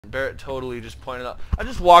Barrett totally just pointed out. I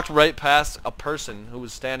just walked right past a person who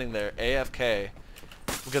was standing there, AFK,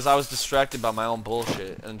 because I was distracted by my own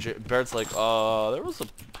bullshit. And Barrett's like, there was a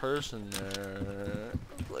person there.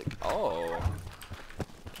 Like, oh,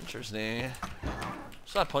 interesting.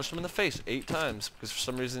 So I punched him in the face 8 times, because for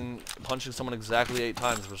some reason, punching someone exactly 8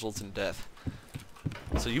 times results in death.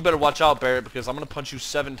 So you better watch out, Barrett, because I'm gonna punch you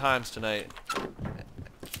 7 times tonight,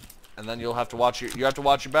 and then you'll have to watch you have to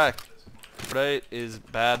watch your back. Barrett is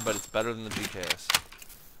bad, but it's better than the GKS.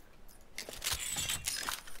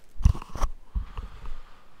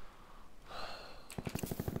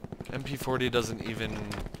 MP40 doesn't even...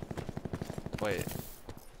 Wait.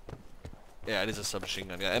 Yeah, it is a submachine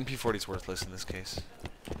gun. Yeah, MP40 is worthless in this case.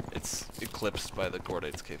 It's eclipsed by the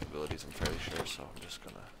Gordate's capabilities, I'm fairly sure, so I'm just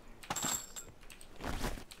gonna...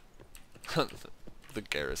 The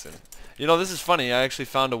Garrison. You know, this is funny. I actually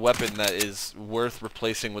found a weapon that is worth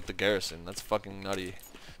replacing with the Garrison. That's fucking nutty.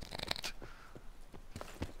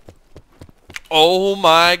 Oh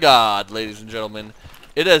my god, ladies and gentlemen.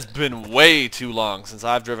 It has been way too long since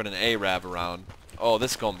I've driven an Arab around. Oh,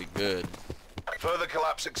 this is gonna be good. Further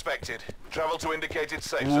collapse expected. Travel to indicated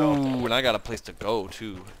safe zone. Ooh, and I got a place to go,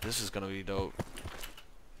 too. This is gonna be dope.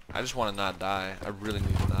 I just want to not die. I really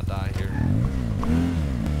need to not die here.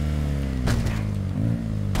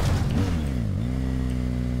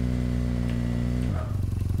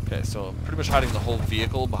 Okay, so I'm pretty much hiding the whole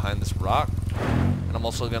vehicle behind this rock. And I'm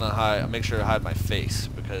also gonna make sure to hide my face,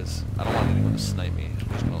 because I don't want anyone to snipe me. I'm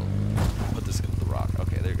just gonna put this into the rock.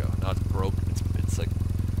 Okay, there you go. Now it's broke. It's like...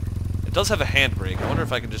 It does have a handbrake. I wonder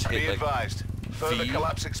if I can just hit, like... Be advised. Further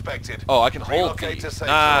collapse expected. Oh, I can hold V. Relocate to safe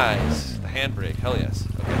Nice. The handbrake. Hell yes.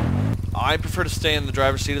 Okay. I prefer to stay in the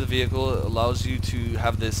driver's seat of the vehicle. It allows you to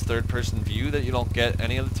have this third-person view that you don't get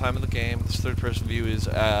any other time in the game. This third-person view is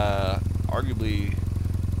arguably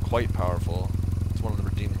quite powerful. It's one of the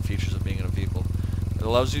redeeming features of being in a vehicle. It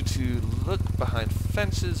allows you to look behind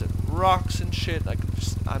fences and rocks and shit.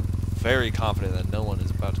 I'm very confident that no one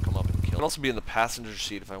is about to come up and kill me. I can also be in the passenger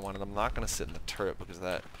seat if I wanted. I'm not going to sit in the turret because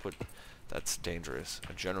that's dangerous.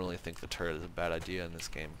 I generally think the turret is a bad idea in this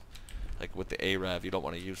game. Like with the Arab, you don't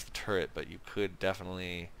want to use the turret, but you could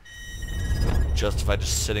definitely justify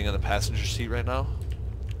just sitting in the passenger seat right now.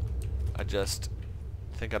 I just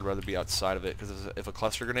think I'd rather be outside of it, because if a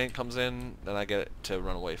cluster grenade comes in, then I get to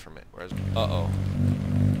run away from it. Whereas, uh-oh.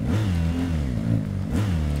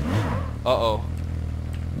 Uh-oh.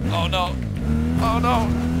 Oh no! Oh no!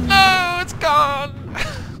 No! It's gone!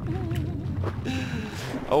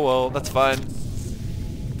 Oh well, that's fine.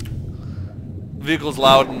 The vehicle's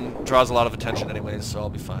loud and draws a lot of attention anyways, so I'll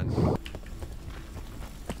be fine.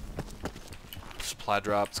 Supply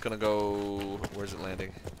drop. It's gonna go... Where's it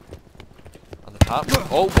landing? On the top?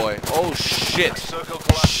 Oh boy. Oh shit.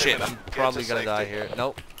 Shit, I'm probably gonna die here.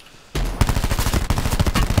 Nope.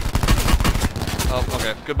 Oh,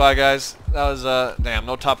 okay. Goodbye, guys. That was, damn,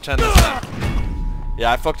 no top 10 this time.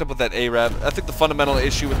 Yeah, I fucked up with that Arab. I think the fundamental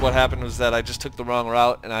issue with what happened was that I just took the wrong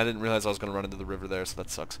route, and I didn't realize I was gonna run into the river there, so that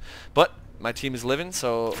sucks. But my team is living,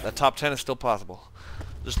 so that top 10 is still possible.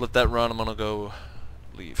 Just let that run. I'm gonna go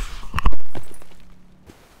leave.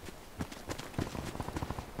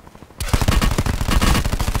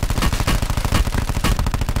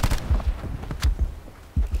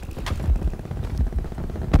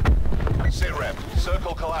 Sit rep.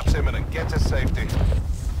 Circle collapse imminent. Get to safety.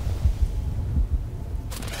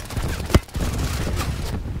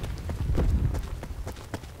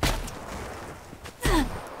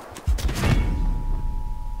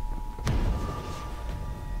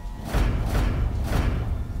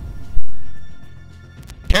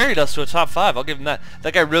 Carried us to a top 5. I'll give him that.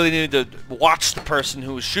 That guy really needed to watch the person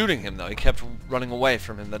who was shooting him, though. He kept running away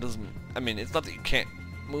from him. That doesn't... I mean, it's not that you can't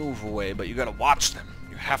move away, but you gotta watch them.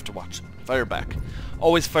 You have to watch them. Fire back.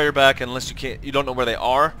 Always fire back unless you don't know where they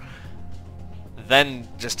are. Then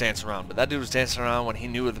just dance around. But that dude was dancing around when he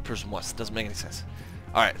knew where the person was. It doesn't make any sense.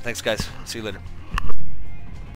 Alright, thanks guys. See you later.